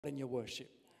in your worship.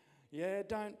 Yeah,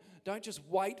 don't just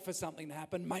wait for something to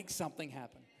happen, make something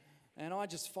happen. And I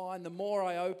just find the more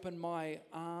I open my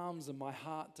arms and my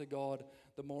heart to God,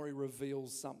 the more He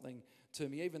reveals something to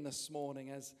me. Even this morning,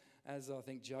 as I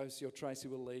think Josie or Tracy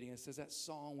were leading us, there's that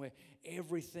song where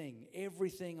everything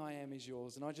I am is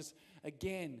yours. And I just,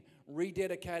 again,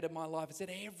 rededicated my life and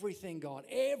said, everything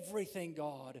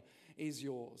God is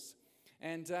yours.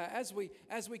 And as we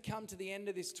come to the end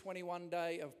of this 21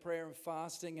 day of prayer and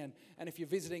fasting, and if you're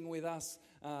visiting with us,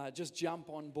 just jump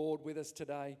on board with us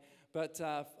today. But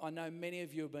I know many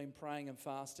of you have been praying and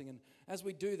fasting. And as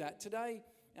we do that, today,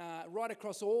 right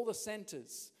across all the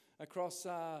centres, across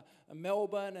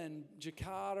Melbourne and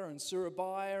Jakarta and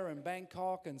Surabaya and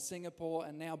Bangkok and Singapore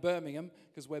and now Birmingham,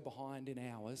 because we're behind in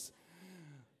hours,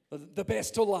 the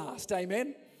best will last,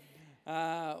 amen?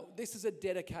 This is a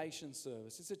dedication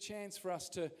service. It's a chance for us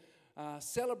to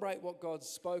celebrate what God's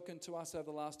spoken to us over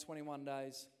the last 21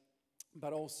 days,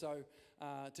 but also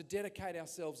to dedicate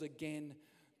ourselves again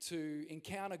to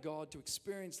encounter God, to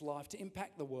experience life, to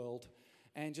impact the world,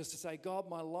 and just to say, God,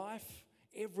 my life,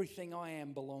 everything I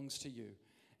am belongs to you.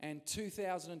 And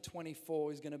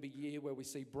 2024 is going to be a year where we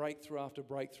see breakthrough after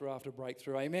breakthrough after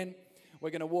breakthrough. Amen? We're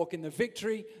going to walk in the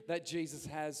victory that Jesus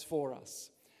has for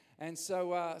us. And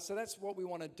so that's what we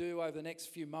want to do over the next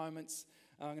few moments.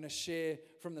 I'm going to share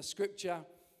from the scripture,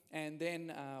 and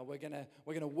then we're going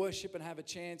to worship and have a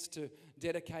chance to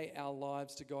dedicate our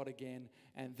lives to God again,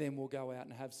 and then we'll go out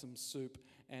and have some soup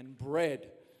and bread.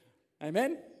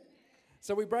 Amen?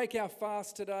 So we break our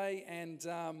fast today, and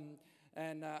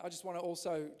I just want to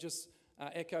also just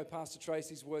echo Pastor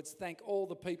Tracy's words. Thank all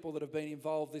the people that have been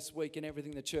involved this week in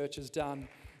everything the church has done.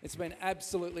 It's been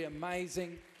absolutely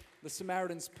amazing. The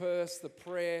Samaritan's Purse, the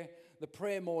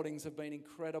prayer mornings have been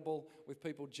incredible with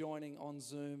people joining on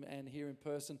Zoom and here in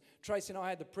person. Tracy and I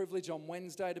had the privilege on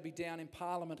Wednesday to be down in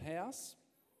Parliament House,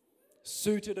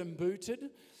 suited and booted.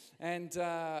 And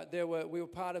we were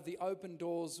part of the Open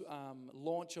Doors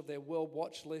launch of their World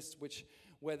Watch List,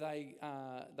 where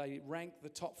they rank the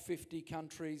top 50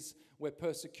 countries where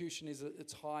persecution is at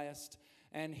its highest.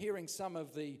 And hearing some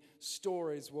of the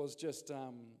stories was just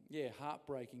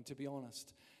heartbreaking, to be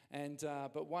honest. And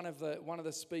but one of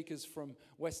the speakers from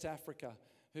West Africa,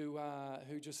 who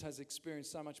just has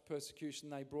experienced so much persecution,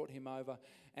 they brought him over,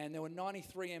 and there were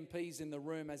 93 MPs in the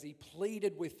room as he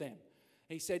pleaded with them.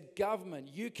 He said, government,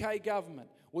 UK government,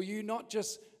 will you not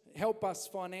just help us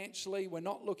financially? We're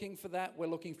not looking for that. We're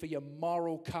looking for your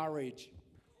moral courage.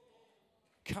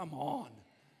 Come on.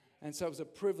 And so it was a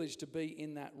privilege to be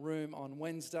in that room on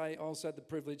Wednesday. I also had the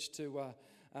privilege to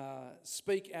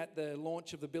speak at the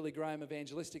launch of the Billy Graham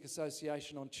Evangelistic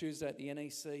Association on Tuesday at the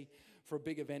NEC for a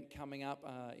big event coming up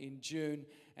in June,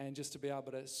 and just to be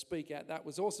able to speak at that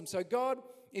was awesome. So God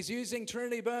is using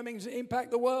Trinity Birmingham to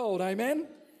impact the world. Amen?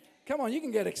 Come on, you can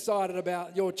get excited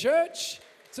about your church.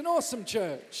 It's an awesome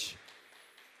church.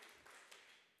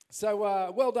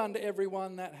 So well done to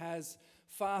everyone that has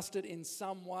fasted in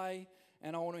some way.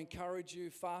 And I want to encourage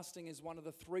you, fasting is one of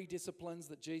the 3 disciplines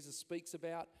that Jesus speaks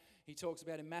about. He talks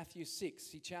about in Matthew 6.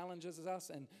 He challenges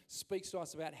us and speaks to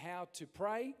us about how to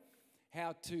pray,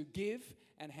 how to give,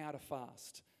 and how to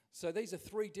fast. So these are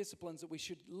 3 disciplines that we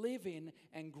should live in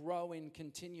and grow in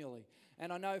continually.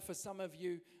 And I know for some of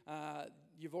you,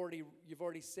 you've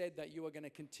already said that you are going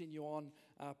to continue on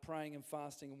praying and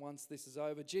fasting once this is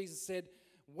over. Jesus said,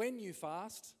 when you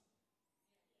fast,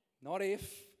 not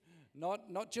if,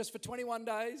 not just for 21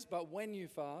 days, but when you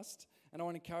fast. And I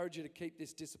want to encourage you to keep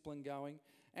this discipline going.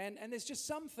 And there's just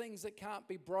some things that can't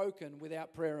be broken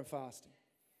without prayer and fasting.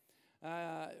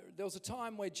 There was a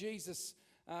time where Jesus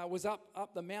was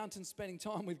up the mountain spending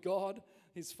time with God,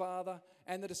 his Father,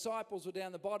 and the disciples were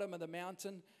down the bottom of the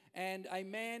mountain, and a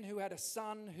man who had a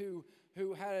son who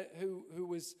had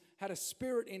a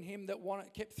spirit in him that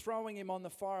kept throwing him on the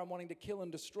fire and wanting to kill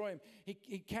and destroy him.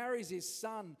 He carries his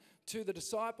son to the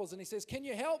disciples and he says, "Can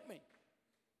you help me?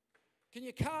 Can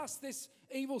you cast this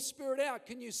evil spirit out?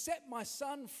 Can you set my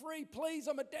son free? Please,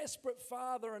 I'm a desperate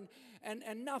father,"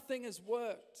 and nothing has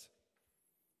worked.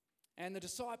 And the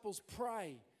disciples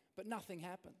pray, but nothing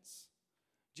happens.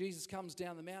 Jesus comes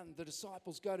down the mountain. The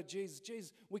disciples go to Jesus.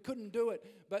 Jesus, we couldn't do it,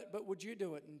 but would you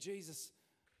do it? And Jesus,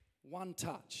 one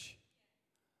touch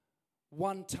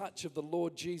of the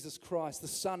Lord Jesus Christ, the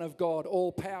Son of God,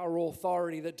 all power, all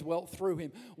authority that dwelt through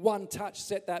him. One touch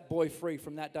set that boy free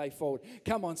from that day forward.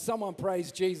 Come on, someone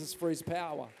praise Jesus for his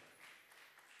power.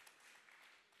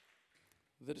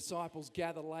 The disciples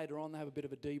gather later on. They have a bit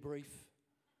of a debrief.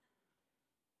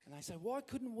 And they say, why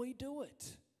couldn't we do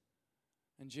it?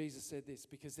 And Jesus said this,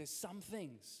 because there's some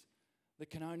things that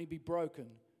can only be broken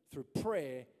through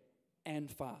prayer and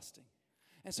fasting.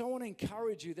 And so I want to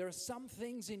encourage you, there are some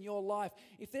things in your life,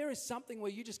 if there is something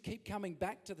where you just keep coming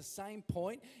back to the same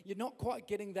point, you're not quite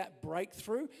getting that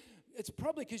breakthrough, it's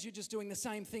probably because you're just doing the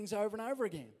same things over and over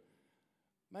again.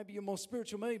 Maybe you're more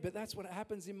spiritual than me, but that's what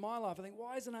happens in my life. I think,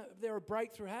 why isn't there a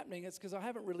breakthrough happening? It's because I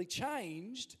haven't really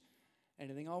changed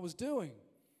anything I was doing.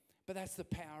 But that's the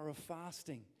power of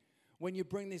fasting. When you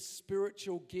bring this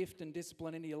spiritual gift and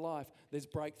discipline into your life, there's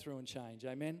breakthrough and change.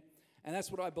 Amen? And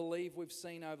that's what I believe we've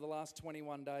seen over the last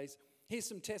 21 days. Here's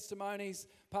some testimonies.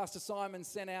 Pastor Simon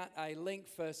sent out a link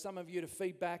for some of you to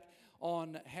feedback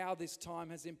on how this time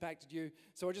has impacted you.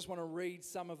 So I just want to read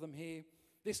some of them here.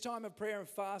 This time of prayer and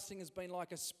fasting has been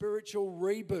like a spiritual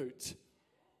reboot.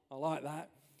 I like that.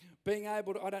 Being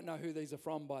able to, I don't know who these are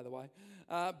from, by the way.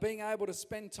 Being able to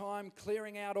spend time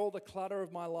clearing out all the clutter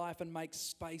of my life and make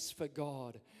space for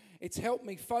God. It's helped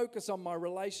me focus on my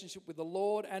relationship with the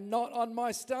Lord and not on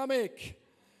my stomach.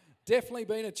 Definitely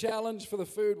been a challenge for the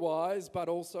food-wise, but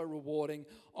also rewarding.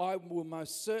 I will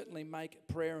most certainly make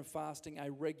prayer and fasting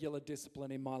a regular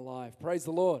discipline in my life. Praise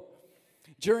the Lord.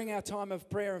 During our time of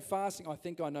prayer and fasting, I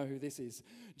think I know who this is.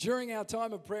 During our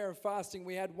time of prayer and fasting,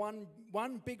 we had one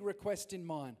big request in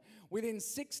mind. Within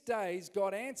 6 days,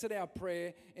 God answered our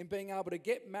prayer in being able to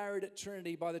get married at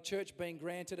Trinity by the church being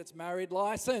granted its married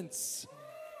license.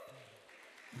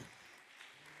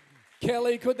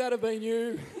 Kelly, could that have been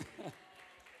you?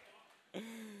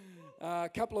 A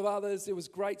couple of others. It was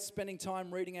great spending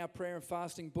time reading our prayer and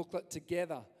fasting booklet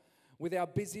together. With our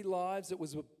busy lives,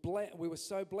 we were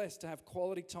so blessed to have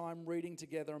quality time reading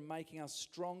together and making us a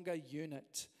stronger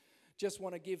unit. Just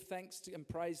want to give thanks and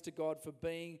praise to God for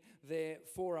being there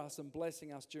for us and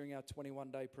blessing us during our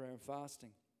 21-day prayer and fasting.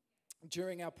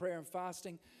 During our prayer and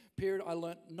fasting period, I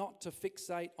learnt not to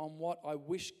fixate on what I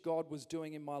wish God was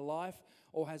doing in my life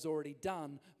or has already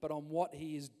done, but on what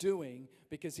He is doing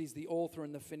because He's the author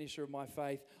and the finisher of my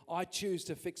faith. I choose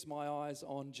to fix my eyes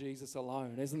on Jesus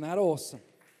alone. Isn't that awesome?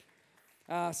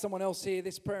 Someone else here,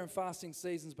 this prayer and fasting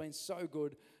season's been so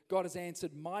good. God has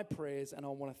answered my prayers, and I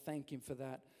want to thank Him for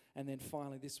that. And then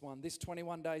finally, this one. This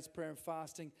 21 days prayer and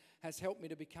fasting has helped me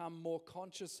to become more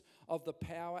conscious of the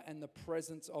power and the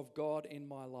presence of God in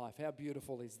my life. How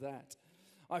beautiful is that?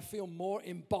 I feel more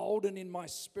emboldened in my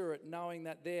spirit knowing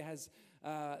that there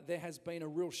has been a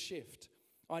real shift.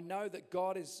 I know that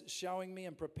God is showing me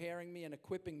and preparing me and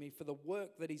equipping me for the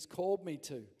work that He's called me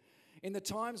to. In the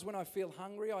times when I feel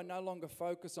hungry, I no longer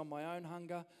focus on my own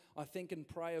hunger. I think and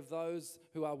pray of those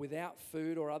who are without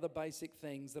food or other basic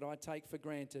things that I take for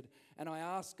granted, and I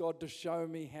ask God to show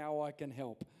me how I can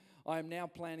help. I am now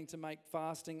planning to make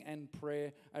fasting and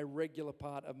prayer a regular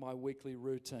part of my weekly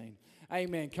routine.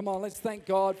 Amen. Come on, let's thank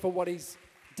God for what He's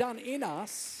done in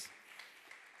us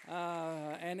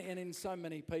and in so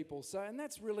many people. And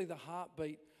that's really the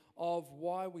heartbeat of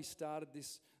why we started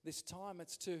this time.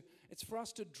 It's for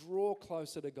us to draw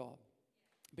closer to God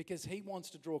because He wants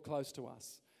to draw close to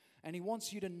us. And He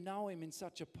wants you to know Him in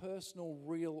such a personal,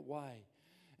 real way.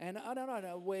 And I don't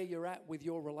know where you're at with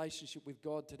your relationship with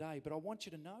God today, but I want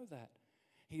you to know that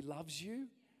He loves you,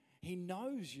 He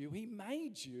knows you, He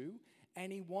made you,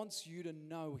 and He wants you to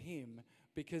know Him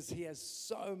because He has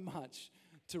so much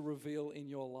to reveal in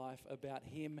your life about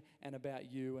Him and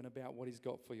about you and about what He's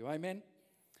got for you. Amen?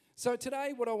 So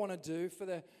today what I want to do for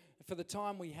the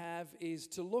time we have is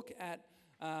to look at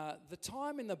the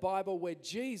time in the Bible where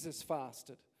Jesus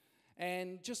fasted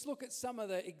and just look at some of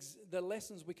the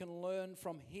lessons we can learn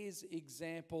from His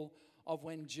example of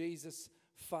when Jesus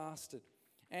fasted.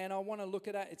 And I want to look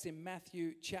at it. It's in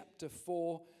Matthew chapter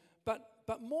 4.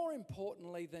 But more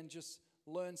importantly than just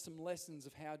learn some lessons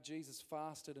of how Jesus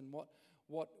fasted and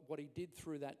what He did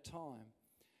through that time,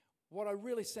 what I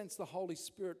really sense the Holy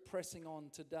Spirit pressing on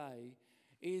today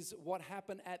is what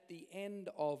happened at the end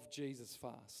of Jesus'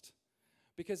 fast.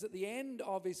 Because at the end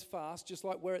of His fast, just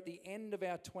like we're at the end of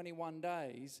our 21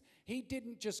 days, He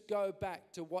didn't just go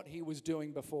back to what He was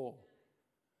doing before.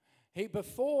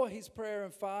 Before His prayer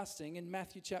and fasting in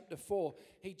Matthew chapter 4,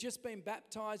 He'd just been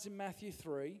baptized in Matthew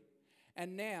 3,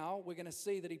 and now we're going to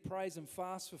see that He prays and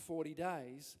fasts for 40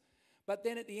 days. But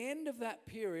then at the end of that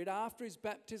period, after His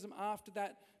baptism, after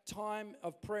that time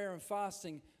of prayer and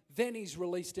fasting, then He's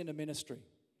released into ministry.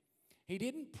 He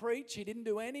didn't preach, He didn't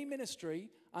do any ministry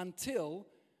until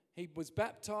He was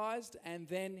baptized, and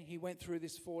then He went through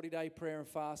this 40-day prayer and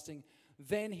fasting.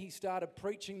 Then He started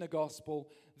preaching the gospel.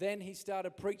 Then He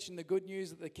started preaching the good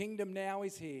news that the kingdom now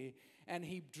is here, and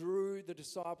He drew the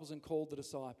disciples and called the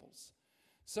disciples.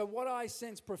 So what I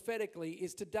sense prophetically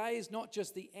is today is not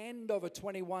just the end of a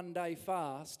 21-day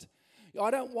fast.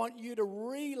 I don't want you to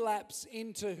relapse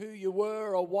into who you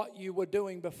were or what you were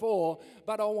doing before,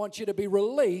 but I want you to be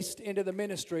released into the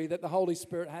ministry that the Holy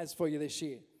Spirit has for you this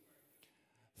year.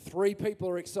 3 people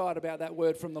are excited about that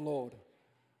word from the Lord.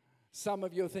 Some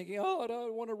of you are thinking, oh, I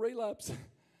don't want to relapse.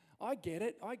 I get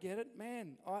it.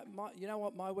 Man, you know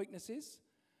what my weakness is?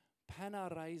 Panna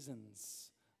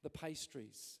raisins, the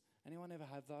pastries. Anyone ever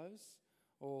have those?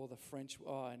 Or the French,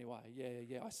 anyway,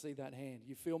 yeah, I see that hand.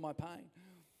 You feel my pain.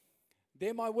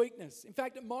 They're my weakness. In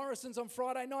fact, at Morrison's on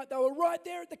Friday night, they were right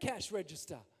there at the cash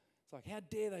register. It's like, how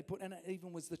dare they put, and it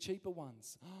even was the cheaper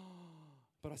ones.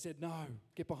 But I said, no,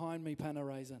 get behind me, panna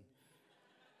raisin.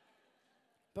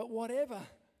 But whatever,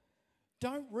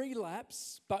 don't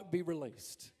relapse, but be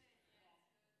released.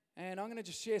 And I'm going to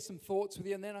just share some thoughts with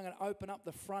you, and then I'm going to open up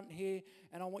the front here,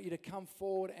 and I want you to come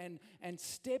forward and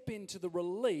step into the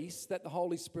release that the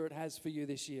Holy Spirit has for you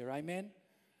this year. Amen?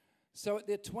 So at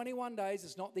the 21 days,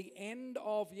 it's not the end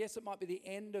of, yes, it might be the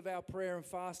end of our prayer and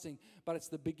fasting, but it's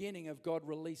the beginning of God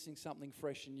releasing something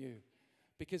fresh and new.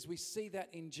 Because we see that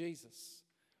in Jesus.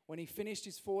 When he finished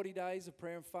his 40 days of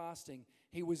prayer and fasting,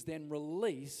 he was then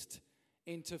released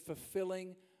into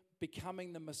fulfilling,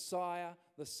 becoming the Messiah,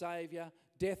 the Savior,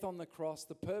 death on the cross,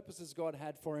 the purposes God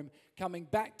had for him, coming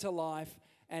back to life,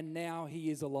 and now he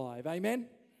is alive. Amen?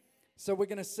 So we're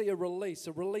going to see a release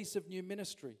of new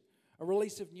ministry, a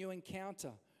release of new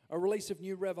encounter, a release of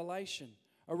new revelation,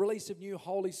 a release of new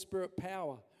Holy Spirit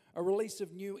power, a release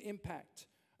of new impact,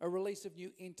 a release of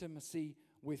new intimacy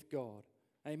with God.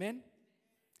 Amen?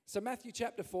 So Matthew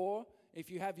chapter 4, if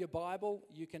you have your Bible,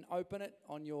 you can open it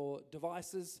on your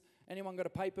devices. Anyone got a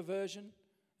paper version?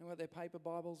 Anyone got their paper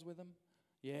Bibles with them?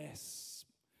 Yes.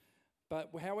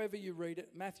 But however you read it,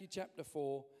 Matthew chapter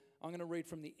 4, I'm going to read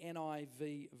from the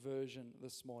NIV version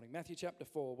this morning. Matthew chapter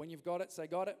 4. When you've got it, say,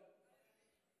 got it?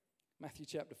 Matthew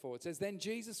chapter 4. It says, then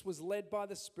Jesus was led by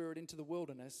the Spirit into the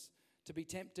wilderness to be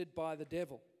tempted by the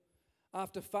devil.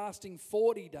 After fasting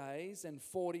 40 days and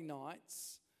 40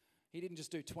 nights, he didn't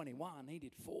just do 21, he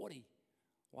did 40.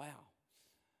 Wow.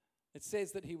 It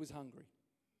says that he was hungry.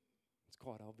 It's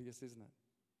quite obvious, isn't it?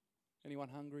 Anyone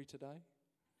hungry today?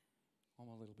 I'm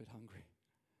a little bit hungry.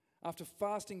 After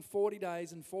fasting 40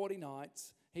 days and 40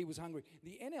 nights, he was hungry.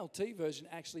 The NLT version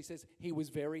actually says he was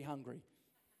very hungry.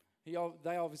 They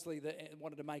obviously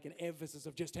wanted to make an emphasis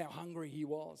of just how hungry he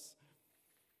was.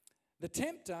 The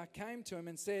tempter came to him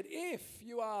and said, if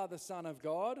you are the Son of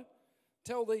God,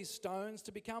 tell these stones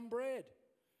to become bread.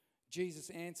 Jesus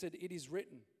answered, it is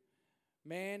written,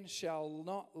 man shall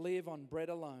not live on bread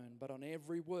alone, but on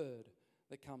every word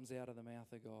that comes out of the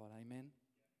mouth of God. Amen.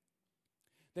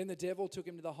 Then the devil took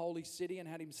him to the holy city and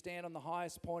had him stand on the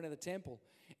highest point of the temple.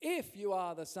 If you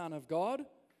are the Son of God,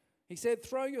 he said,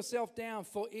 throw yourself down,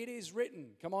 for it is written.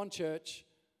 Come on, church.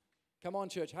 Come on,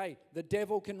 church. Hey, the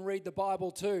devil can read the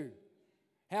Bible too.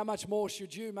 How much more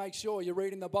should you make sure you're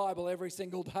reading the Bible every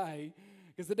single day?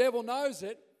 Because the devil knows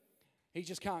it. He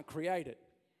just can't create it.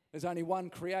 There's only one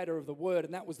creator of the Word,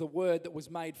 and that was the Word that was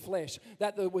made flesh.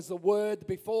 That was the Word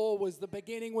before, was the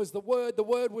beginning, was the Word. The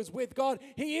Word was with God.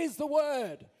 He is the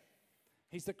Word.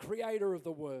 He's the creator of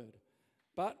the Word.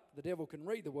 But the devil can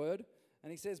read the Word,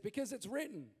 and he says, because it's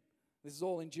written. This is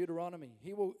all in Deuteronomy.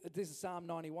 This is Psalm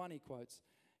 91 he quotes.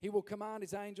 He will command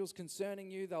his angels concerning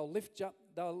you. They'll lift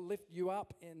you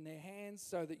up in their hands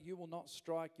so that you will not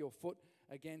strike your foot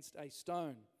against a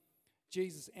stone.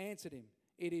 Jesus answered him,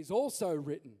 it is also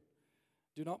written,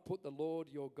 do not put the Lord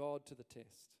your God to the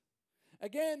test.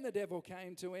 Again, the devil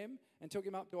came to him and took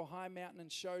him up to a high mountain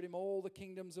and showed him all the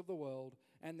kingdoms of the world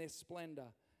and their splendor.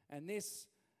 And he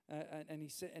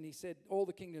said, all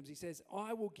the kingdoms, he says,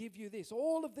 I will give you this.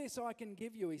 All of this I can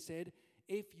give you, he said,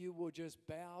 if you will just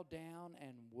bow down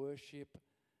and worship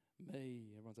me.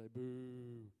 Everyone say,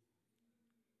 boo.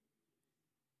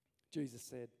 Jesus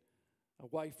said,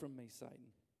 away from me,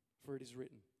 Satan, for it is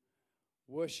written,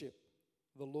 worship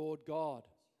the Lord God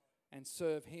and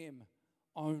serve him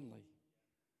only.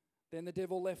 Then the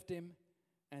devil left him,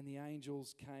 and the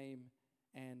angels came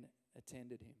and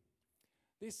attended him.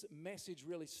 This message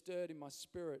really stirred in my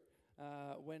spirit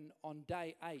when on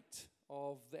day 8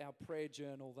 of our prayer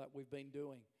journal that we've been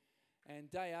doing. And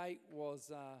day 8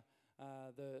 was,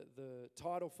 the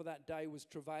title for that day was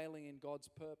Travailing in God's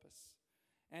Purpose.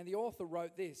 And the author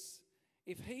wrote this,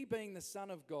 if he being the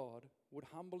Son of God would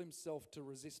humble himself to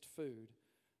resist food,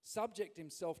 subject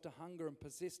himself to hunger and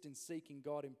persist in seeking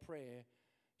God in prayer,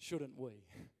 shouldn't we?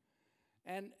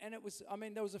 And it was,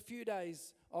 there was a few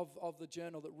days of the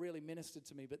journal that really ministered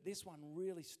to me, but this one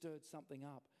really stirred something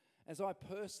up as I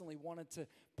personally wanted to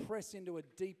press into a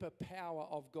deeper power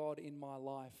of God in my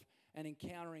life and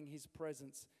encountering his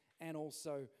presence and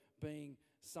also being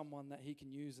someone that he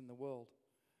can use in the world.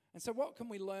 And so what can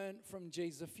we learn from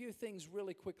Jesus? A few things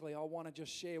really quickly I want to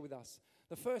just share with us.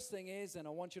 The first thing is, and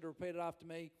I want you to repeat it after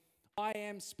me, I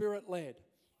am Spirit-led.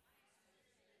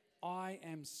 I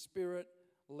am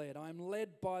Spirit-led. I am led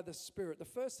by the Spirit. The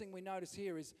first thing we notice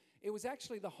here is it was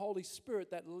actually the Holy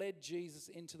Spirit that led Jesus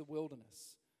into the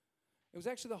wilderness. It was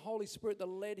actually the Holy Spirit that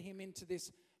led him into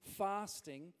this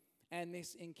fasting and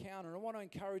this encounter. And I want to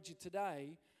encourage you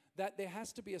today that there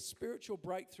has to be a spiritual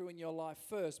breakthrough in your life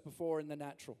first before in the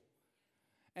natural.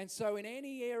 And so in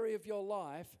any area of your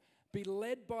life, be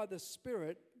led by the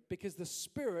Spirit, because the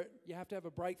Spirit, you have to have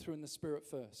a breakthrough in the Spirit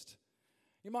first.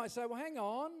 You might say, well, hang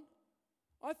on.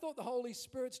 I thought the Holy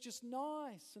Spirit's just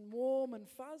nice and warm and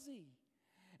fuzzy.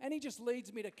 And he just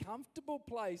leads me to comfortable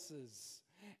places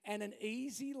and an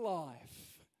easy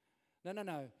life.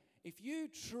 No. If you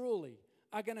truly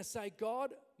are going to say,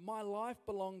 God, my life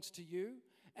belongs to you,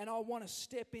 and I want to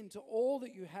step into all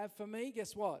that you have for me,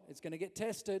 guess what? It's going to get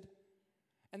tested.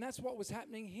 And that's what was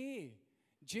happening here.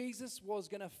 Jesus was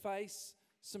going to face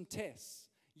some tests.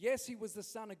 Yes, he was the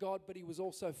Son of God, but he was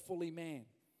also fully man.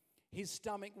 His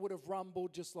stomach would have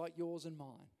rumbled just like yours and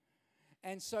mine.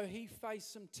 And so he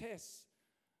faced some tests,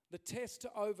 the test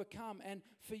to overcome. And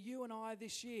for you and I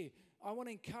this year, I want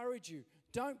to encourage you,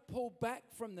 don't pull back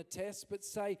from the test, but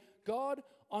say, God,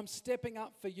 I'm stepping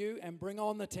up for you, and bring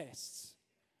on the tests.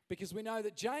 Because we know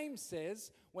that James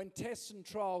says when tests and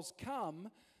trials come,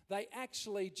 they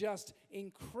actually just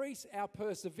increase our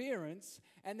perseverance,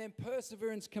 and then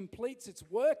perseverance completes its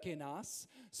work in us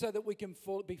so that we can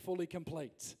be fully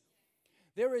complete.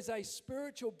 There is a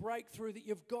spiritual breakthrough that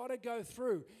you've got to go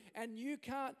through, and you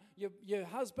can't, your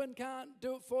husband can't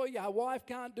do it for you, your wife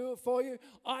can't do it for you,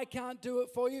 I can't do it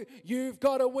for you. You've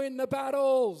got to win the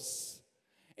battles.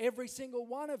 Every single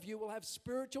one of you will have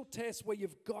spiritual tests where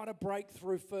you've got to break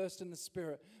through first in the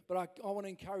Spirit. But I want to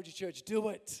encourage you, church, do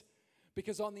it.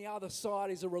 Because on the other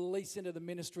side is a release into the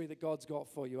ministry that God's got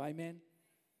for you. Amen?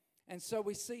 And so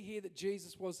we see here that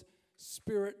Jesus was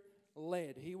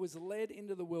Spirit-led. He was led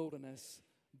into the wilderness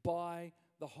by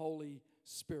the Holy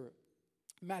Spirit.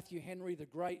 Matthew Henry, the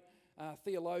great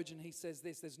theologian, he says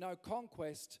this: there's no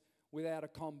conquest without a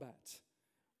combat.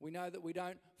 We know that we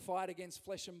don't fight against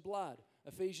flesh and blood.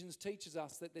 Ephesians teaches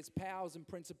us that there's powers and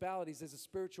principalities. There's a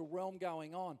spiritual realm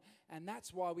going on. And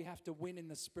that's why we have to win in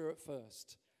the Spirit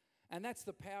first. And that's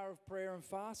the power of prayer and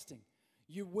fasting.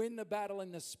 You win the battle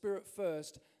in the Spirit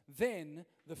first, then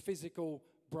the physical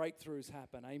breakthroughs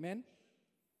happen. Amen?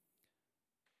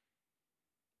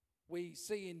 We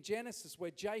see in Genesis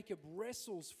where Jacob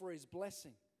wrestles for his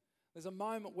blessing. There's a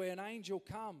moment where an angel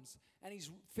comes and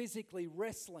he's physically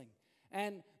wrestling.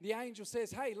 And the angel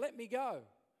says, hey, let me go.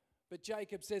 But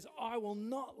Jacob says, I will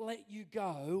not let you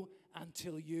go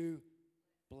until you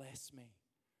bless me.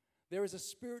 There is a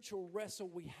spiritual wrestle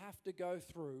we have to go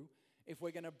through if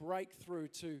we're going to break through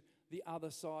to the other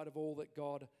side of all that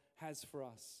God has for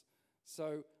us.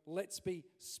 So let's be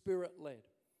Spirit-led.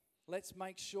 Let's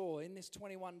make sure in this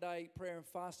 21-day prayer and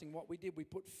fasting, what we did, we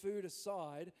put food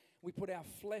aside, we put our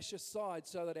flesh aside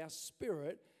so that our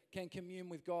spirit can commune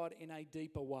with God in a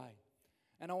deeper way.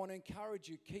 And I want to encourage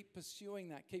you, keep pursuing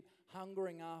that, keep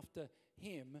hungering after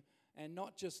Him, and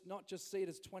not just see it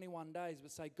as 21 days,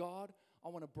 but say, God, I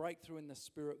want to break through in the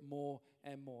Spirit more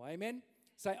and more. Amen?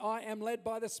 Say, I am led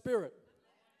by the Spirit.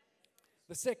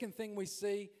 The second thing we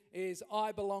see is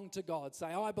I belong to God. Say,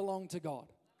 I belong to God.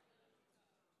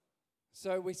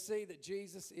 So we see that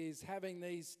Jesus is having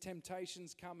these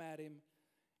temptations come at him,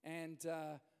 and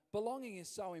belonging is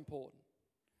so important.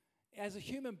 As a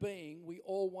human being, we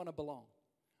all want to belong.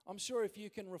 I'm sure if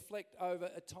you can reflect over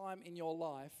a time in your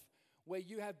life where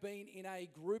you have been in a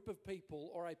group of people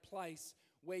or a place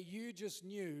where you just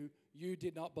knew you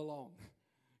did not belong.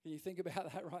 Can you think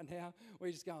about that right now? Where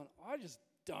you're just going, I just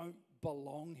don't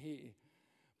belong here.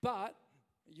 But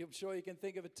I'm sure you can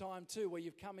think of a time too where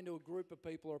you've come into a group of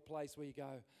people or a place where you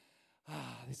go,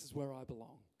 this is where I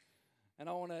belong. And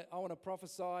I want to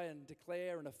prophesy and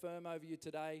declare and affirm over you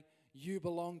today, you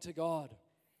belong to God.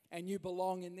 And you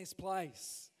belong in this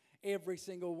place. Every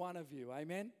single one of you.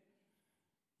 Amen?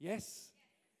 Yes?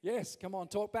 Yes. Come on,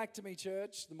 talk back to me,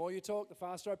 church. The more you talk, the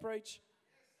faster I preach.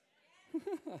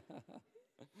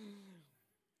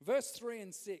 Verse 3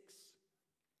 and 6.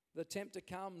 The tempter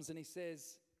comes and he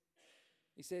says,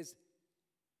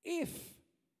 if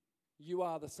you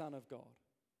are the Son of God.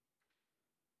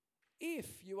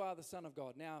 If you are the Son of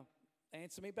God. Now,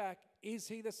 answer me back. Is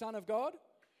he the Son of God?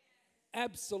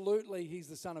 Absolutely, he's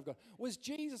the Son of God. Was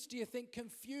Jesus, do you think,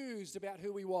 confused about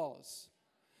who he was?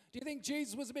 Do you think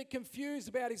Jesus was a bit confused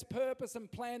about his purpose and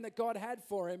plan that God had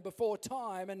for him before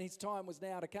time, and his time was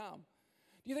now to come?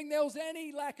 Do you think there was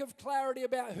any lack of clarity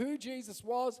about who Jesus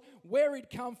was, where he'd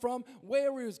come from,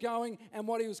 where he was going, and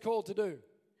what he was called to do?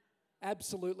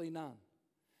 Absolutely none.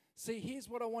 See, here's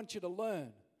what I want you to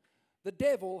learn. The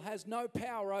devil has no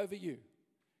power over you.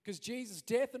 Because Jesus'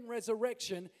 death and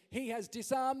resurrection, he has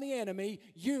disarmed the enemy.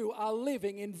 You are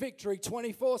living in victory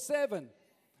 24/7.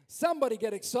 Somebody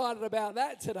get excited about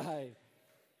that today.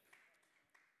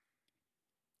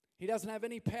 He doesn't have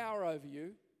any power over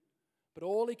you, but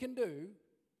all he can do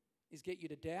is get you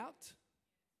to doubt,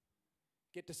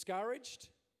 get discouraged,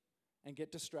 and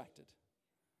get distracted.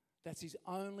 That's his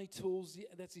only tools,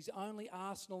 that's his only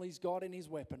arsenal he's got in his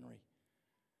weaponry.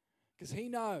 Because he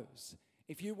knows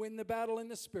if you win the battle in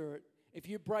the Spirit, if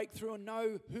you break through and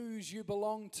know whose you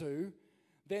belong to,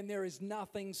 then there is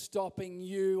nothing stopping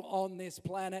you on this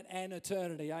planet and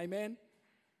eternity. Amen?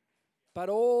 But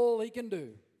all he can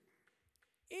do,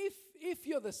 if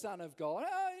you're the Son of God,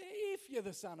 if you're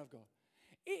the Son of God,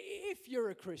 if you're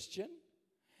a Christian,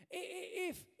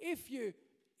 if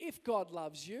God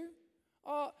loves you,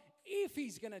 if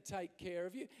he's going to take care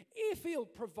of you, if he'll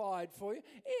provide for you,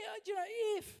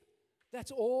 if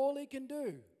that's all he can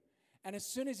do. And as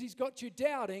soon as he's got you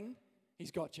doubting,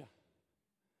 he's got you.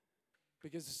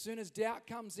 Because as soon as doubt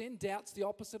comes in, doubt's the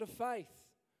opposite of faith.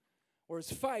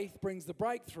 Whereas faith brings the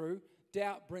breakthrough,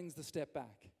 doubt brings the step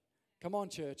back. Come on,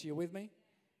 church, are you with me?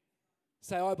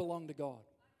 Say, I belong to God.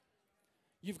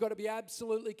 You've got to be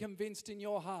absolutely convinced in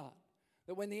your heart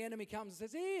that when the enemy comes and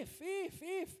says, if,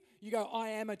 you go, I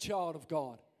am a child of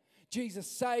God. Jesus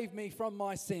saved me from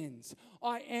my sins.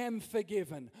 I am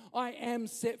forgiven. I am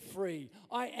set free.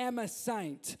 I am a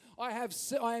saint. I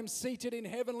am seated in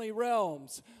heavenly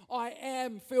realms. I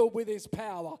am filled with his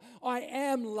power. I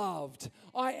am loved.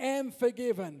 I am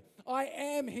forgiven. I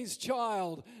am his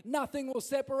child. Nothing will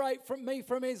separate from me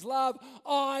from his love.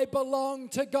 I belong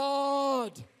to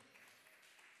God.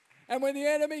 And when the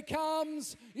enemy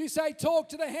comes, you say, talk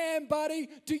to the hand, buddy.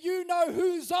 Do you know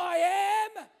whose I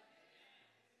am?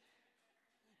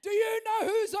 Do you know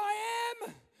whose I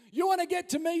am? You want to get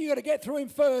to me, you got to get through him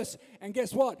first. And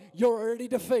guess what? You're already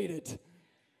defeated.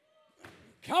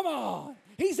 Come on.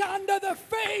 He's under the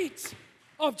feet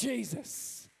of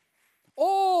Jesus.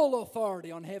 All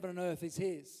authority on heaven and earth is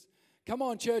his. Come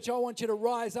on, church. I want you to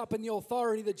rise up in the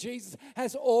authority that Jesus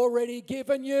has already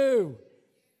given you.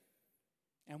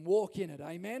 And walk in it.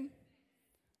 Amen?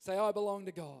 Say, I belong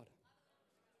to God.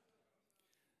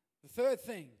 The third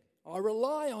thing, I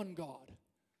rely on God.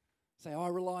 Say, I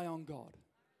rely on God.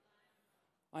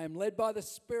 I am led by the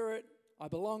Spirit, I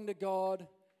belong to God,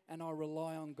 and I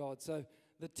rely on God. So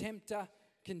the tempter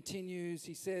continues.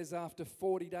 He says after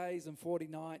 40 days and 40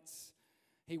 nights,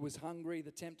 he was hungry. The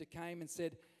tempter came and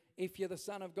said, if you're the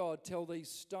Son of God, tell these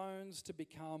stones to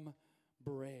become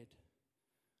bread.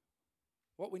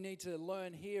 What we need to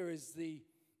learn here is the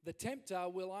tempter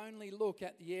will only look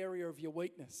at the area of your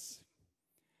weakness.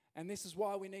 And this is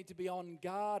why we need to be on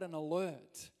guard and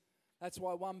alert. That's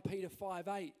why 1 Peter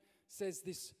 5:8 says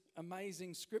this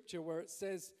amazing scripture where it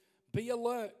says, be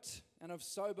alert and of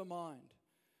sober mind.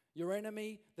 Your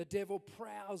enemy, the devil,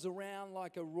 prowls around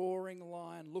like a roaring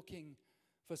lion looking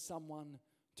for someone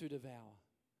to devour.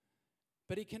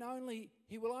 But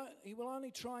he will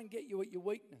only try and get you at your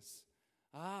weakness.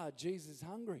 Jesus is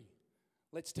hungry.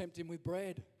 Let's tempt him with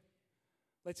bread.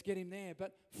 Let's get him there.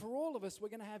 But for all of us, we're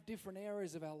going to have different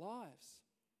areas of our lives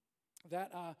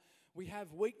that we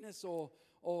have weakness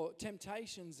or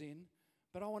temptations in.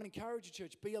 But I want to encourage you,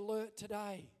 church, be alert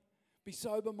today. Be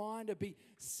sober-minded. Be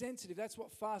sensitive. That's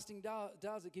what fasting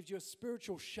does. It gives you a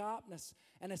spiritual sharpness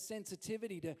and a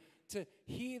sensitivity to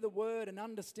hear the word and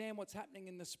understand what's happening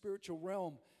in the spiritual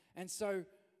realm. And so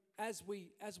as we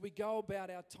go about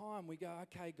our time, we go,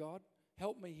 okay, God,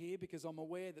 help me here because I'm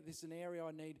aware that this is an area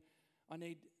I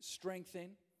need strength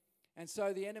in. And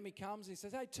so the enemy comes and he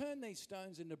says, hey, turn these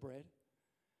stones into bread.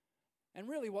 And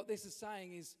really what this is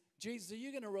saying is, Jesus, are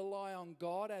you going to rely on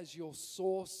God as your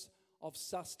source of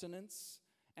sustenance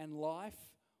and life,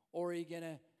 or are you going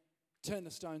to turn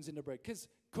the stones into bread? Because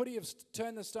could he have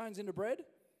turned the stones into bread?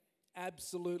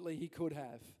 Absolutely, he could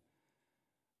have.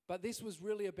 But this was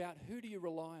really about who do you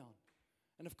rely on?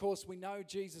 And of course, we know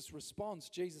Jesus' response.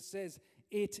 Jesus says,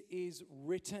 it is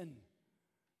written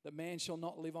that man shall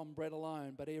not live on bread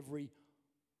alone, but every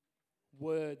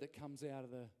word that comes out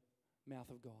of the mouth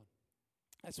of God.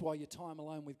 That's why your time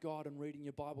alone with God and reading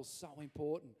your Bible is so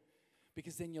important,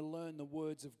 because then you learn the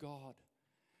words of God.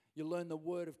 You learn the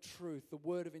word of truth, the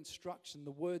word of instruction,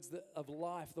 the words of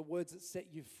life, the words that set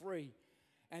you free.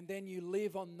 And then you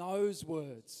live on those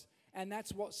words. And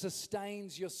that's what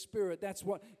sustains your spirit. That's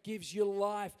what gives you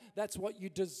life. That's what you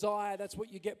desire. That's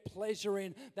what you get pleasure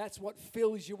in. That's what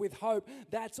fills you with hope.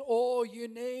 That's all you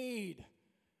need.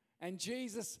 And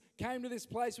Jesus came to this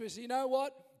place where he said, you know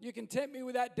what? You can tempt me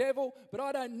with that devil, but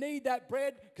I don't need that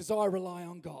bread because I rely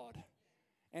on God.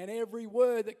 And every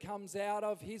word that comes out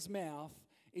of his mouth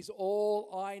is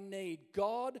all I need.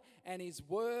 God and his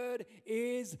word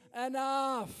is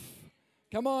enough.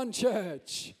 Come on,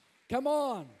 church. Come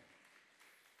on.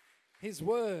 His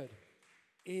word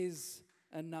is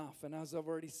enough. And as I've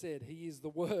already said, he is the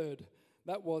word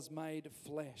that was made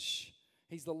flesh.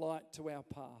 He's the light to our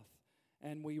path.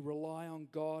 And we rely on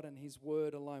God and his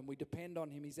word alone. We depend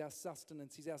on him. He's our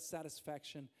sustenance. He's our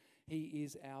satisfaction. He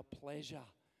is our pleasure.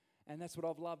 And that's what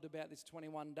I've loved about this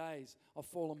 21 days. I've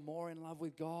fallen more in love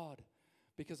with God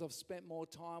because I've spent more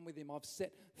time with him. I've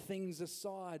set things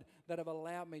aside that have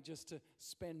allowed me just to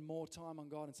spend more time on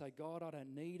God and say, God, I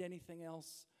don't need anything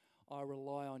else. I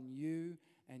rely on you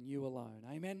and you alone.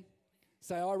 Amen?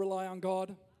 Say, I rely on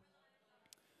God.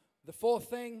 The fourth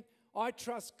thing, I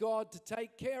trust God to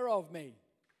take care of me.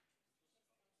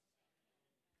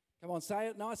 Come on, say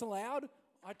it nice and loud.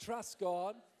 I trust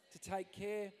God to take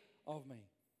care of me.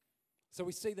 So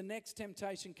we see the next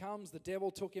temptation comes. The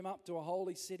devil took him up to a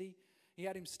holy city. He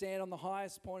had him stand on the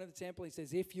highest point of the temple. He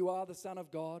says, if you are the Son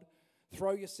of God,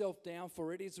 throw yourself down,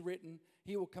 for it is written,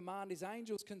 he will command his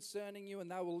angels concerning you, and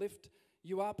they will lift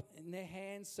you up in their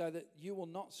hands so that you will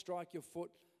not strike your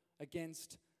foot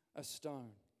against a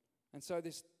stone. And so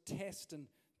this test and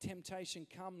temptation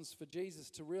comes for Jesus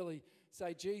to really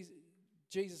say,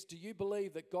 Jesus, do you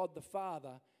believe that God the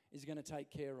Father is going to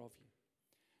take care of you?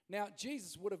 Now,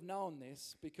 Jesus would have known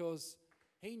this because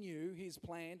he knew his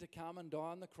plan to come and die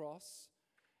on the cross,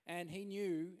 and he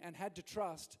knew and had to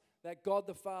trust that God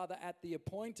the Father at the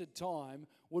appointed time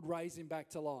would raise him back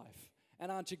to life.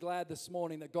 And aren't you glad this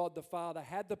morning that God the Father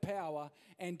had the power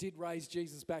and did raise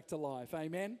Jesus back to life?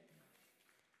 Amen?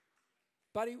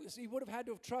 But he would have had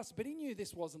to have trusted, but he knew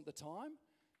this wasn't the time.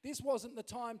 This wasn't the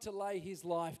time to lay his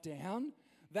life down.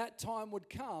 That time would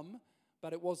come,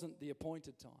 but it wasn't the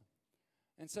appointed time.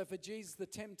 And so for Jesus, the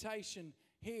temptation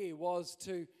here was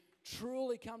to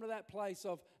truly come to that place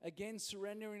of, again,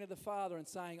 surrendering to the Father and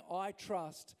saying, I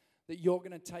trust that you're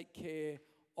going to take care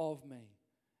of me.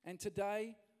 And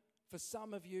today, for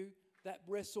some of you, that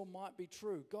wrestle might be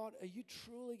true. God, are you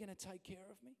truly going to take care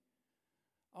of me?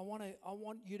 I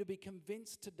want you to be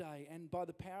convinced today, and by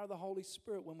the power of the Holy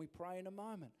Spirit when we pray in a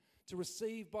moment, to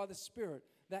receive by the Spirit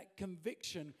that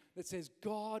conviction that says,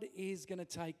 God is going to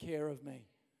take care of me.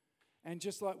 And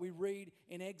just like we read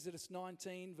in Exodus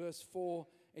 19, verse 4,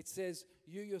 it says,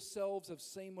 you yourselves have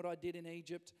seen what I did in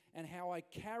Egypt and how I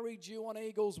carried you on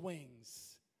eagle's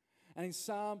wings. And in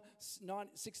Psalm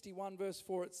 61, verse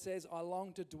 4, it says, I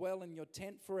long to dwell in your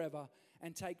tent forever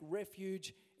and take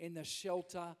refuge in the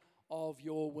shelter of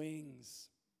your wings.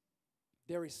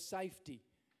 There is safety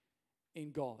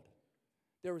in God.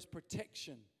 There is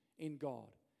protection in God.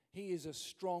 He is a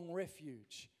strong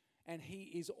refuge, and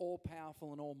he is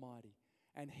all-powerful and almighty,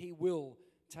 and he will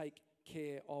take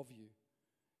care of you.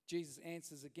 Jesus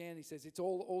answers again. He says, it's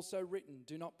all also written,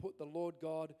 do not put the Lord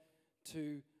God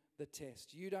to the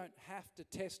test. You don't have to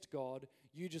test God.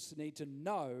 You just need to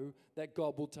know that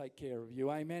God will take care of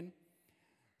you. Amen?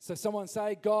 So someone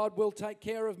say, God will take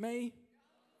care of me.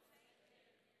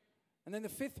 And then the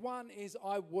fifth one is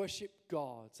I worship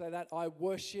God. Say that, I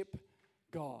worship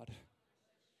God.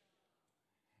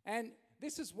 And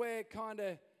this is where kind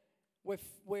of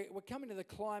we're coming to the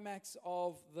climax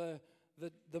of the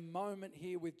moment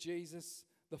here with Jesus,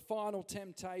 the final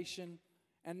temptation,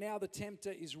 and now the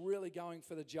tempter is really going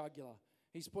for the jugular.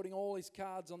 He's putting all his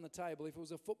cards on the table. If it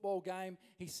was a football game,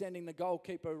 he's sending the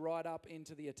goalkeeper right up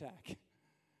into the attack.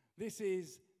 This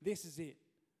is it.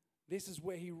 This is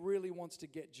where he really wants to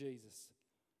get Jesus.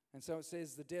 And so it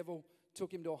says the devil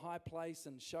took him to a high place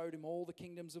and showed him all the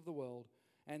kingdoms of the world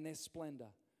and their splendor.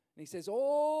 And he says,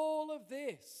 all of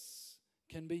this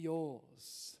can be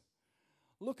yours.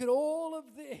 Look at all of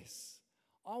this.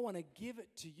 I want to give it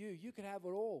to you. You can have it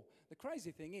all. The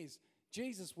crazy thing is,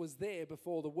 Jesus was there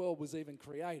before the world was even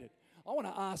created. I want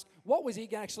to ask, what was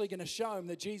he actually going to show him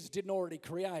that Jesus didn't already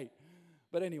create?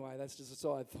 But anyway, that's just a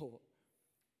side thought.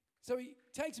 So he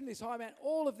takes him to this high mountain.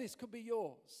 All of this could be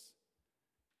yours.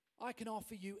 I can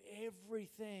offer you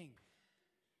everything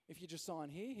if you just sign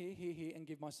here, and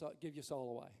give your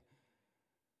soul away.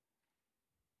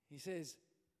 He says,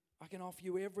 I can offer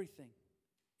you everything,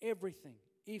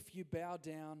 if you bow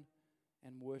down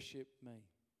and worship me.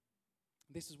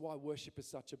 This is why worship is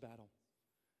such a battle.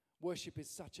 Worship is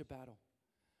such a battle.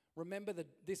 Remember that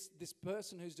this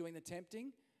person who's doing the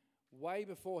tempting way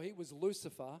before he was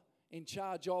Lucifer, in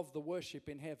charge of the worship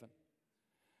in heaven.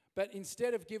 But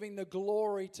instead of giving the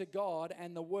glory to God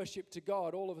and the worship to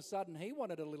God, all of a sudden he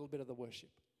wanted a little bit of the worship.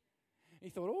 He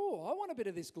thought, oh, I want a bit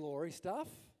of this glory stuff.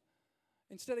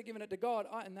 Instead of giving it to God,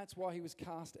 and that's why he was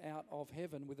cast out of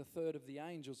heaven with a third of the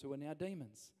angels who are now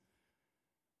demons.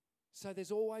 So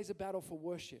there's always a battle for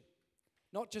worship,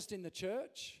 not just in the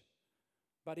church,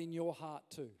 but in your heart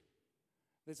too.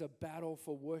 There's a battle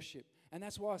for worship. And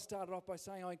that's why I started off by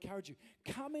saying, I encourage you,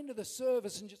 come into the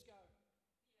service and just go.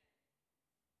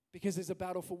 Because there's a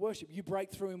battle for worship. You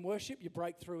break through in worship, you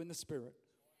break through in the Spirit.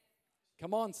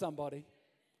 Come on, somebody.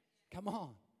 Come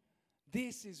on.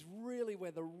 This is really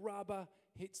where the rubber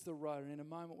hits the road. And in a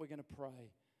moment, we're going to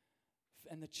pray.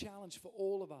 And the challenge for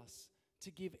all of us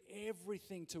to give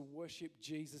everything to worship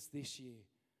Jesus this year.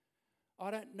 I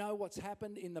don't know what's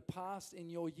happened in the past, in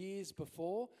your years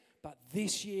before, but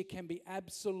this year can be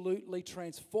absolutely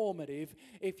transformative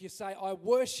if you say, I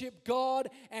worship God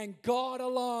and God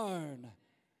alone.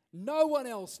 No one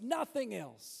else, nothing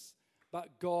else,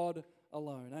 but God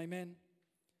alone. Amen.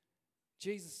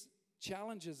 Jesus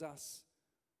challenges us.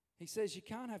 He says you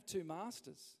can't have two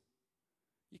masters.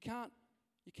 You can't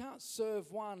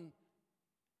serve one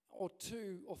or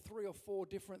two or three or four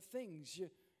different things. You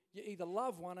either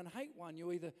love one and hate one.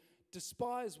 You either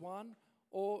despise one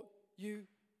or you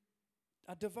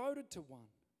are devoted to one.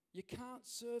 You can't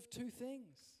serve two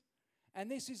things. And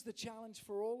this is the challenge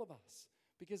for all of us.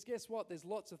 Because guess what? There's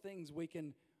lots of things we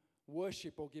can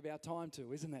worship or give our time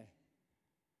to, isn't there?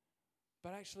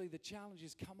 But actually the challenge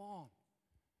is, come on.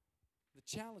 The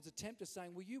challenge, the tempter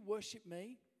saying, will you worship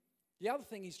me? The other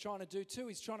thing he's trying to do too,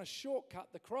 he's trying to shortcut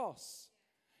the cross.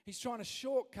 He's trying to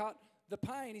shortcut the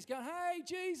pain. He's going, hey,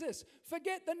 Jesus,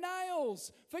 forget the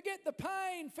nails, forget the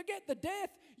pain, forget the death.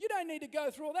 You don't need to go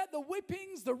through all that. The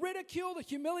whippings, the ridicule, the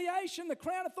humiliation, the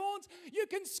crown of thorns. You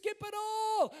can skip it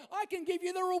all. I can give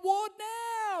you the reward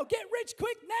now. Get rich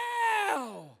quick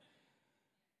now.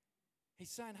 He's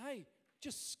saying, hey,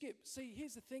 just skip. See,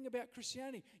 here's the thing about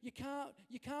Christianity. You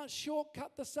can't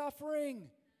shortcut the suffering.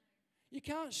 You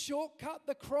can't shortcut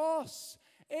the cross.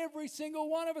 Every single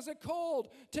one of us are called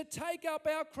to take up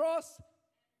our cross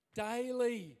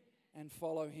daily and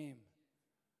follow him.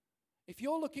 If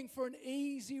you're looking for an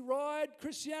easy ride,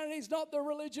 Christianity is not the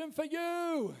religion for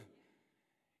you.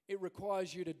 It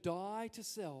requires you to die to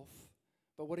self.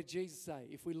 But what did Jesus say?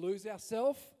 If we lose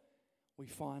ourselves, we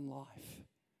find life.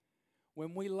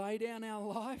 When we lay down our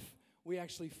life, we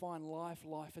actually find life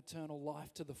eternal,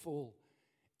 life to the full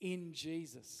in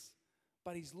Jesus.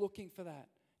 But he's looking for that.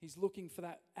 He's looking for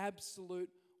that absolute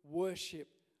worship,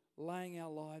 laying our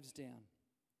lives down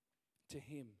to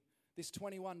him. This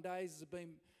 21 days has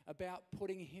been about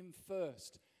putting him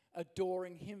first,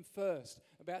 adoring him first,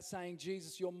 about saying,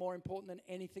 Jesus, you're more important than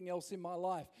anything else in my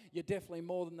life. You're definitely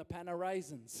more than the pan of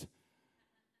raisins.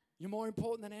 You're more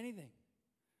important than anything.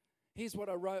 Here's what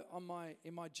I wrote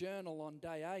in my journal on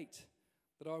day 8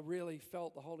 that I really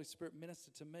felt the Holy Spirit minister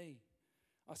to me.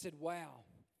 I said, wow,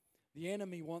 the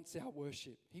enemy wants our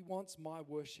worship. He wants my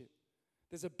worship.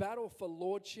 There's a battle for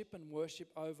lordship and worship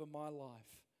over my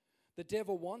life. The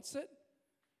devil wants it.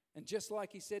 And just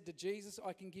like he said to Jesus,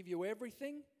 I can give you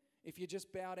everything if you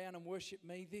just bow down and worship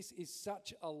me. This is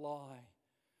such a lie.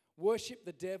 Worship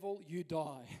the devil, you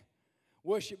die.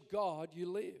 Worship God, you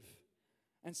live.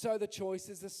 And so the choice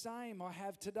is the same I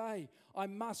have today. I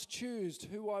must choose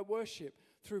who I worship.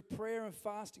 Through prayer and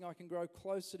fasting, I can grow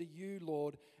closer to you,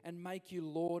 Lord, and make you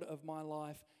Lord of my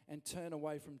life and turn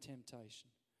away from temptation.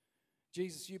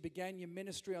 Jesus, you began your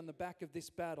ministry on the back of this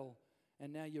battle,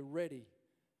 and now you're ready.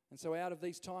 And so out of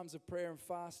these times of prayer and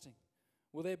fasting,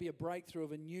 will there be a breakthrough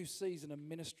of a new season of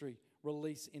ministry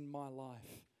release in my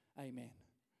life? Amen.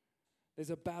 There's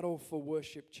a battle for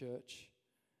worship, church.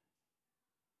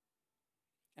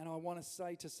 And I want to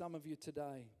say to some of you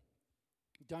today,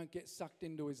 don't get sucked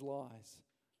into his lies.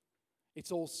 It's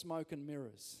all smoke and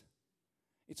mirrors.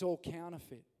 It's all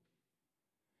counterfeit.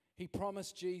 He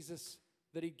promised Jesus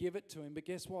that he'd give it to him, but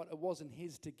guess what? It wasn't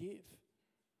his to give.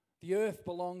 The earth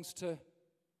belongs to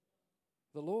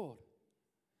the Lord.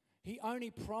 He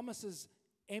only promises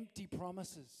empty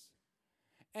promises.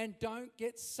 And don't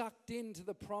get sucked into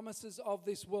the promises of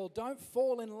this world. Don't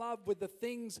fall in love with the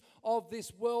things of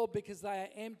this world because they are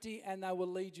empty and they will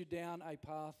lead you down a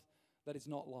path that is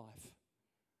not life.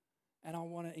 And I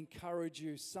want to encourage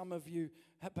you. Some of you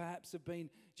perhaps have been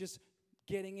just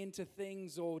getting into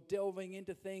things or delving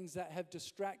into things that have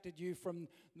distracted you from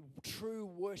true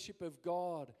worship of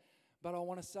God. But I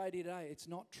want to say to you today, it's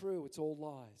not true. It's all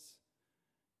lies.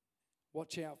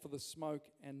 Watch out for the smoke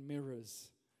and mirrors.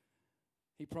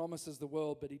 He promises the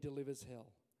world, but he delivers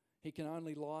hell. He can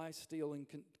only lie, steal, and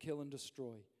kill and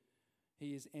destroy.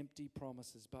 He is empty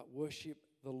promises, but worship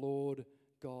the Lord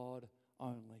God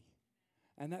only.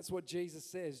 And that's what Jesus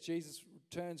says. Jesus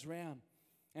turns around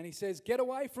and he says, get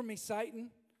away from me, Satan,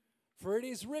 for it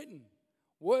is written,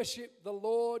 worship the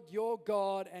Lord your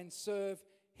God and serve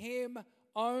him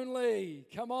only.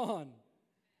 Come on.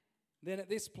 Then at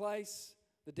this place,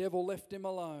 the devil left him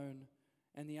alone,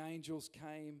 and the angels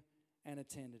came and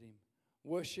attended him.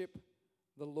 Worship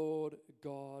the Lord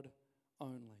God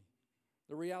only.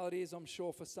 The reality is, I'm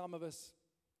sure for some of us,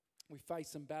 we face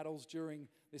some battles during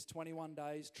this 21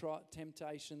 days,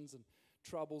 temptations and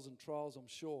troubles and trials, I'm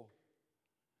sure.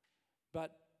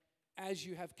 But as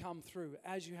you have come through,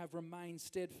 as you have remained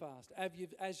steadfast,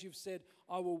 as you've said,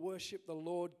 I will worship the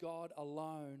Lord God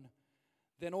alone,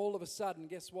 then all of a sudden,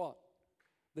 guess what?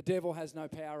 The devil has no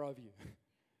power over you.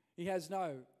 He has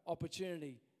no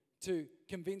opportunity to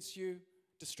convince you,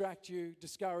 distract you,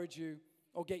 discourage you,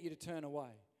 or get you to turn away.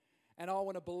 And I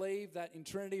want to believe that in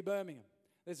Trinity Birmingham,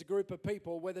 there's a group of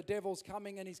people where the devil's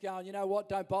coming and he's going, you know what,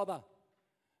 don't bother.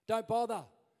 Don't bother.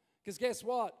 Because guess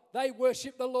what? They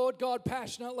worship the Lord God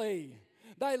passionately.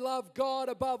 They love God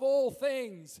above all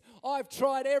things. I've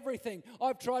tried everything.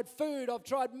 I've tried food. I've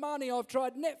tried money. I've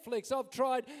tried Netflix. I've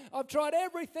tried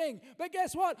everything. But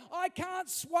guess what? I can't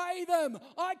sway them.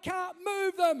 I can't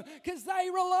move them because they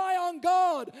rely on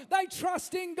God. They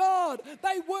trust in God.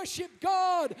 They worship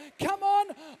God. Come on.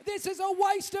 This is a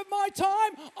waste of my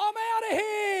time. I'm out of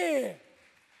here.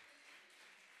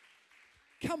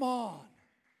 Come on.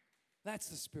 That's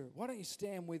the Spirit. Why don't you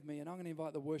stand with me, and I'm going to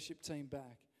invite the worship team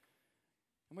back.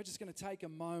 And we're just going to take a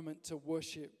moment to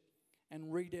worship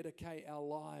and rededicate our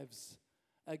lives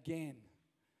again.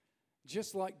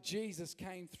 Just like Jesus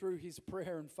came through his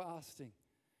prayer and fasting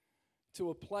to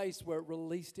a place where it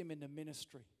released him into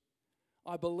ministry.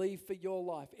 I believe for your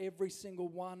life, every single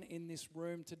one in this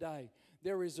room today,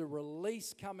 there is a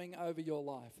release coming over your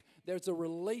life. There's a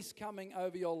release coming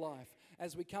over your life.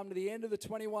 As we come to the end of the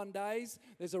 21 days,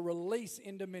 there's a release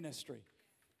into ministry.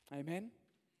 Amen.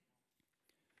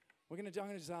 I'm going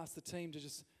to just ask the team to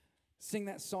just sing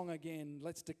that song again.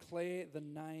 Let's declare the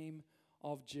name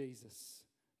of Jesus.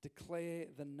 Declare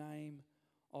the name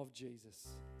of Jesus.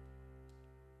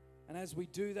 And as we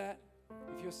do that,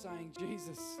 if you're saying,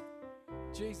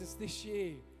 Jesus, this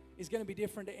year is going to be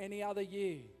different to any other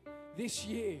year. This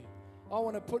year, I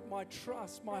want to put my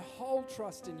trust, my whole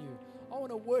trust in you. I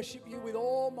want to worship you with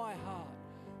all my heart.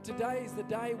 Today is the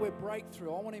day where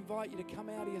breakthrough. I want to invite you to come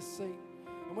out of your seat.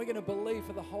 And we're going to believe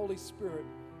for the Holy Spirit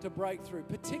to break through,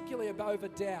 particularly over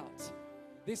doubt.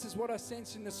 This is what I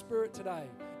sense in the Spirit today.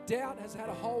 Doubt has had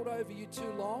a hold over you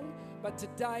too long, but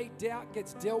today doubt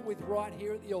gets dealt with right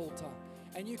here at the altar.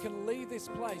 And you can leave this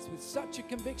place with such a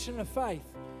conviction of faith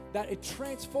that it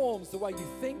transforms the way you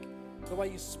think, the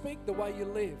way you speak, the way you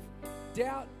live.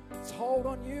 Doubt's hold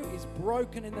on you is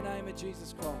broken in the name of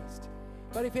Jesus Christ.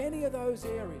 But if any of those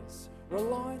areas,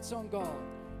 reliance on God,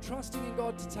 trusting in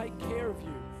God to take care of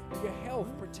you, your health,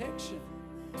 protection,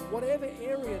 whatever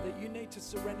area that you need to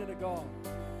surrender to God,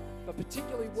 but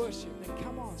particularly worship, then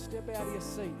come on, step out of your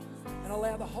seat and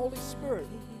allow the Holy Spirit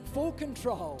full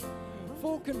control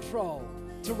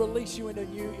to release you in a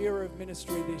new era of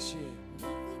ministry this year.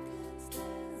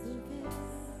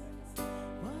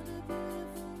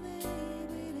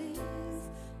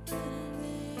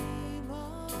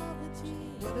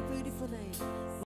 What a beautiful name.